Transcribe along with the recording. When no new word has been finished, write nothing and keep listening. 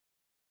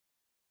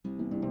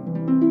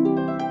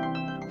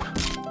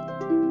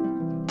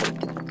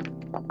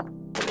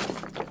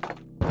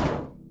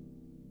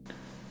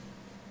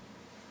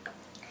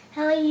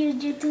you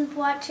YouTube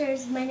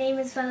watchers, my name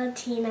is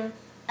Valentina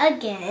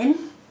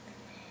again.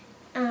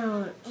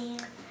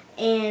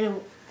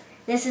 And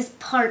this is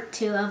part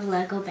 2 of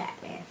Lego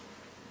Batman.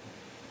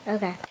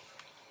 Okay.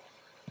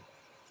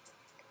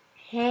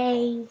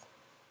 Hey,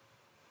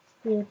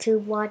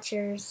 YouTube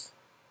watchers.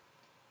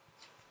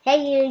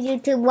 Hey, you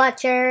YouTube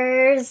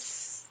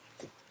watchers.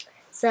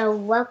 So,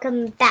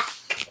 welcome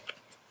back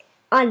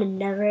on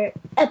another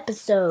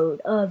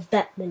episode of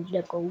Batman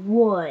Lego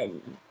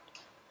 1.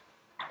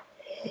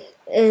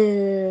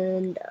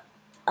 And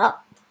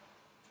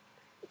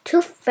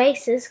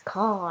Two-Face's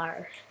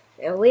car.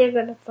 And we're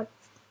gonna find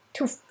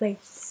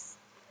Two-Face.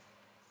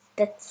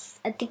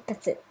 I think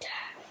that's it.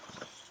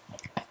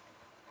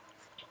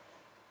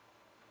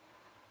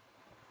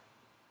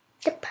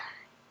 Yep.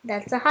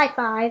 That's a high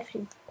five.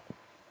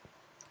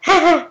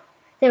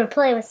 They were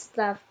playing with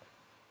stuff.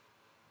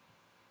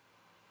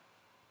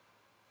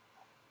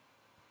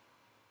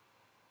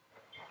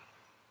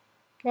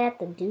 They have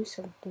to do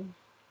something.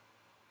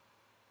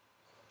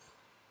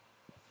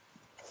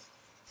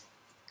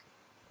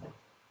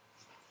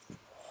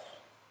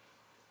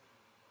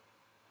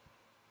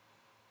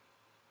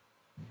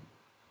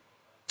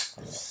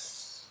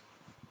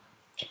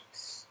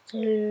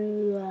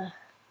 So,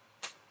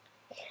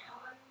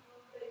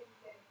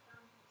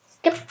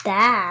 skip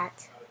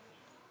that.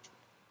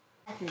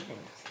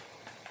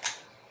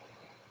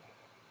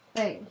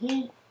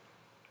 Wait,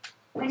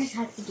 I just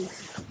have to do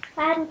something.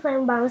 I'm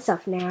playing by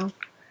myself now.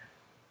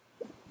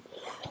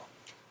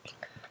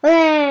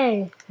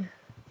 Okay.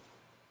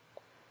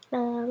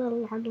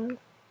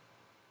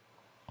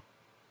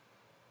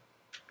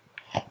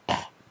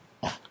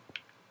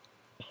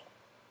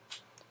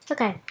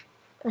 Okay,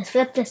 let's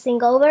flip this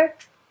thing over.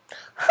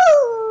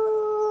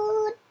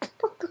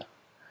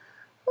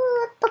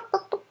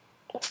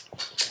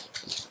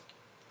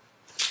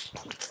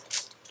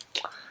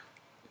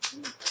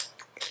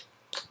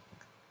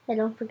 Hey,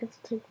 don't forget to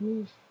take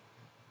me.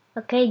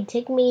 Okay,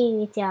 take me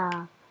with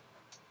ya.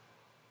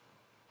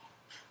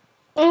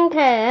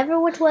 Okay, every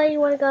which way you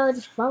want to go,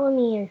 just follow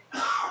me here.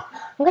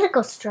 I'm gonna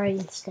go straight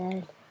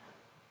instead.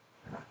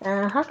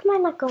 How come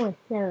I'm not going?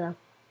 There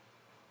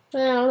we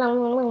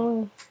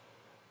go.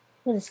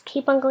 We'll just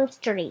keep on going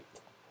straight.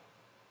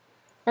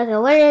 Okay,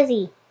 where is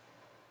he?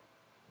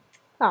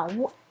 Oh,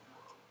 what?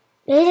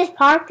 They just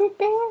parked it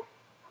there?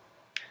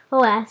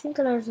 Oh, I think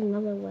there's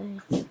another way.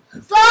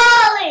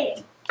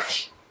 Falling!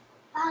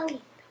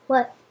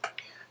 What?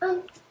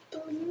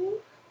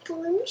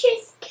 Bloom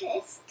just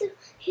kissed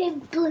him.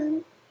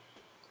 Bloom.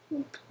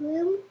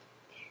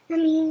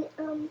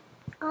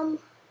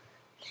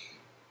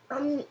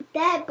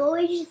 That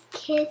boy just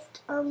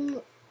kissed,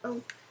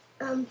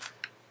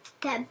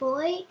 that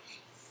boy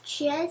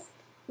just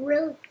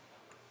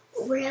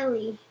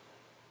really,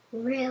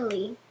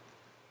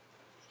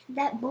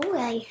 that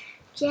boy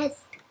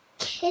just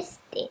kissed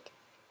it.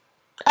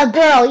 A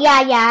girl,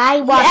 yeah,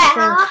 I watched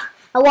it.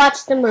 I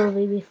watched the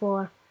movie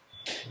before.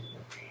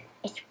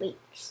 It's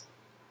weeks.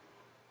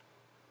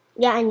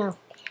 Yeah, I know.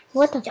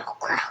 What the? So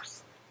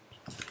gross.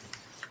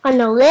 On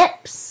the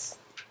lips.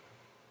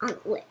 On the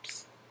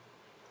lips.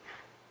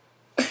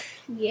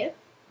 Yeah.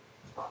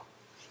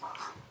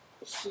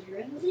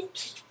 Here on the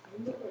lips.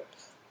 On the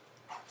lips.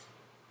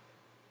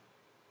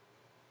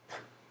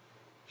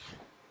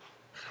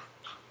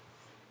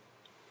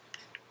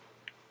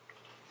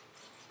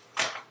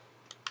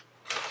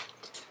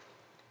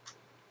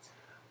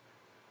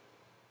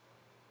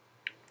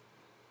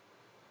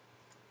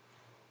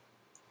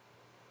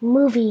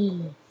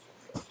 Movie.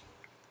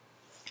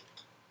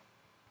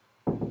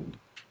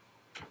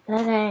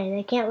 Okay,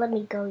 they can't let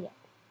me go yet.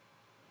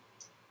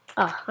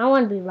 Oh, I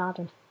want to be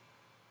Robin.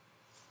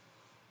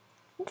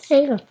 It's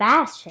even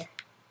faster.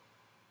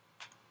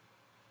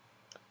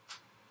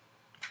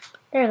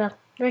 There we go.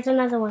 There's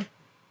another one.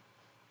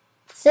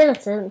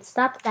 Citizen,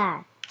 stop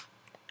that.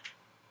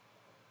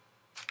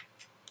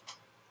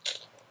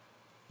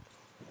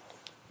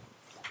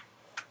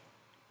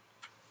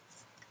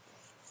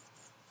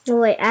 Oh,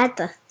 wait, I have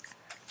to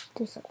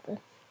do something.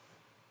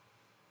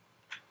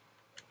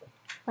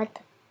 What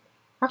the?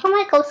 How come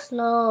I go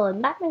slow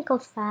and Batman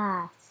goes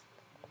fast?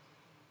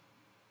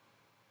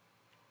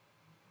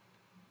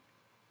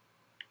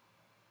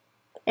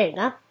 There you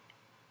go.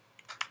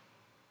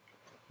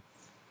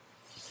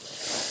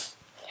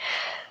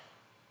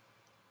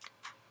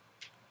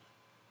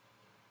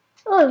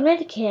 Oh, a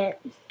medikit.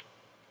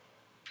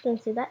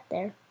 Didn't see that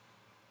there.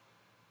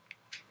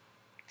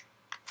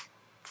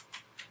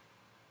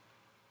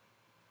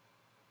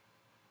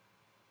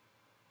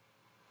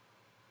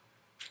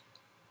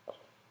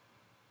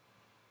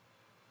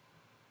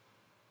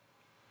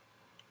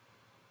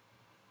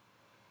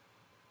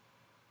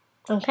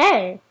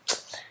 Okay,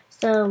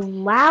 so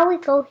while we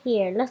go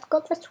here, let's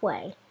go this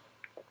way.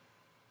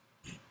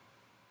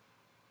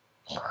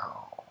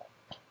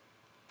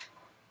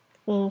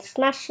 And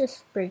smash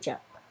this bridge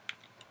up.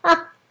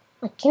 Ah,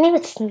 I can't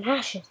even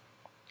smash it.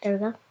 There we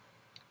go.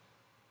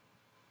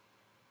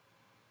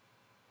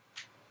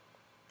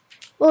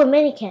 Oh,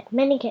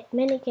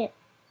 minikit.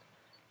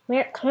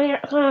 here, come here,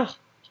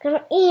 come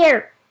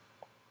here.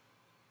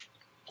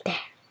 There.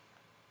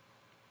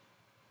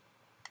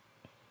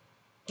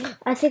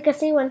 I think I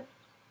see one.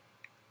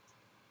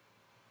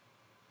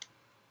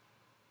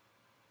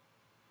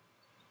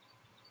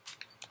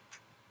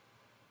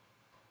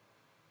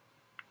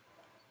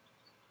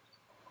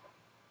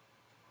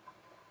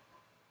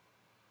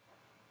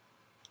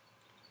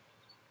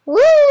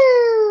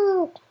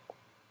 Woo!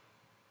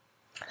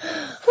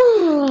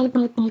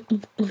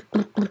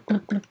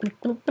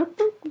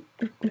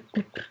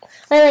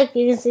 I like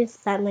you can see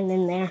Batman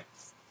in there.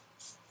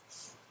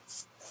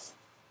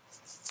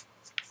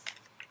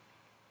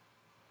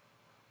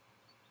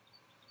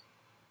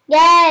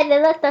 Yay, they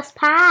let us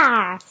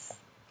pass.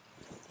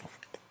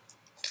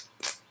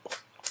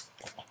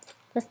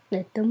 Let's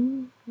let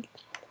them.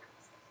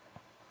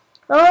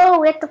 Oh,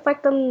 we have to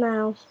fight them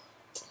now.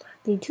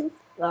 Did you?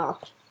 Oh,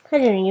 I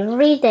didn't even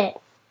read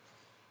it.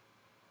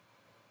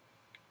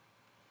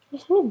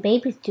 How many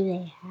babies do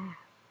they have?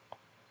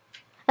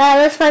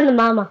 Let's find the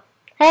mama.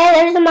 Hey,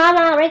 there's the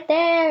mama right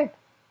there.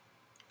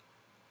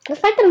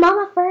 Let's fight the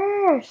mama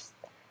first.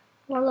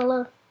 La, la,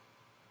 la.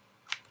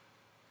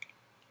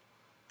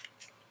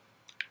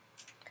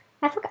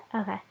 I forgot.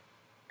 Okay.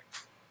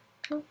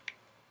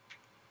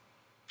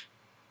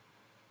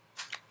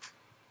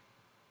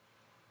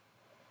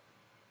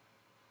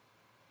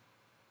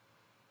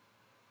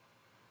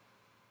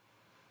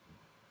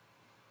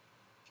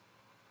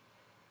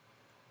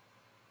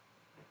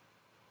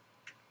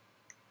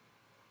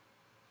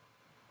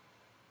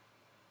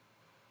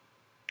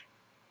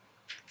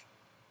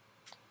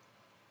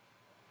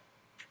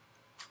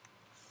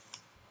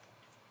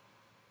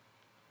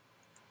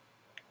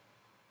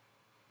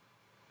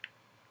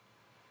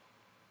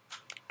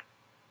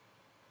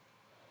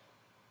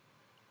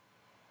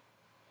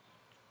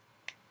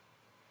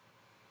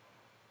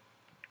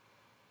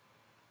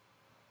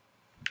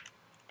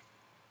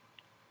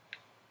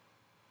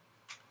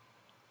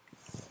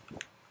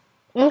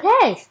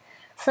 Okay,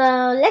 so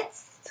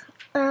let's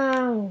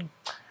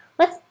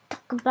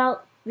talk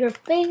about your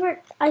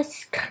favorite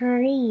ice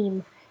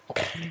cream.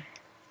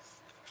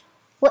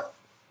 What?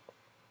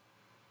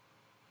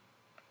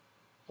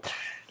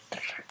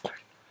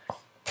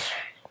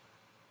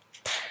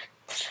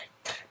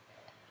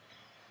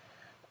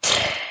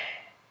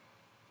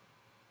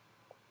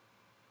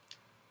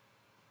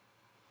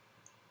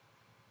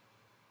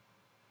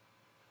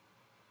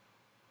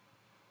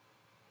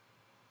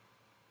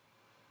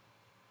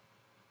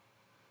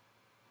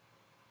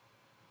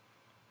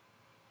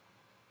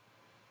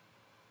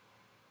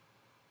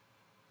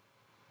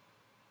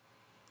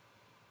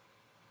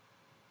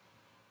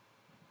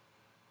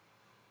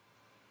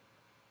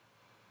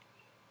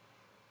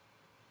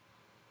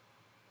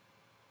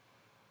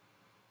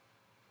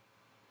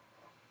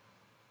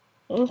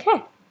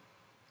 Okay.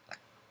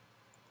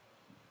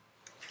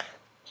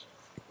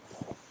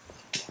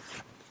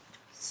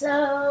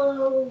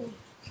 So,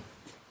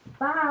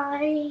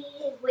 bye.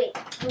 Wait,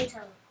 let me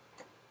tell you.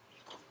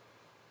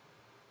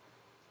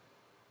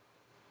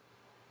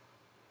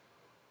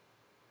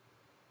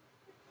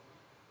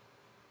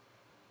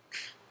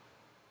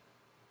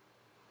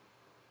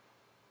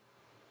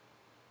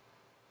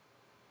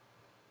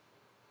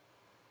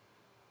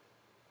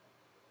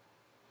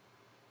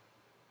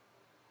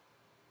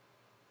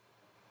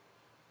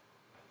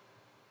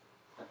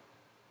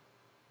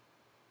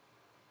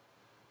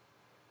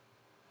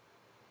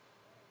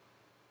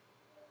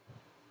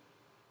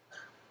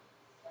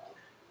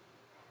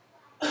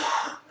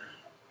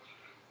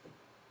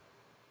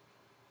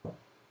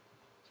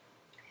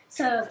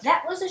 So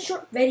that was a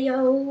short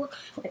video.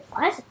 Wait,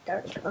 why is it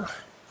dark? Oh.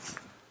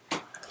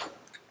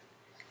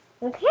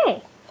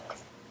 Okay.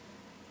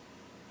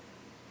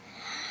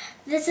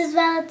 This is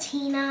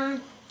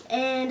Valentina,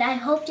 and I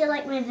hope you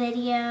like my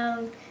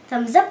video.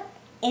 Thumbs up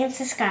and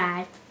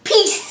subscribe.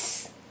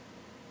 Peace!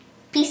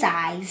 Peace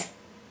eyes.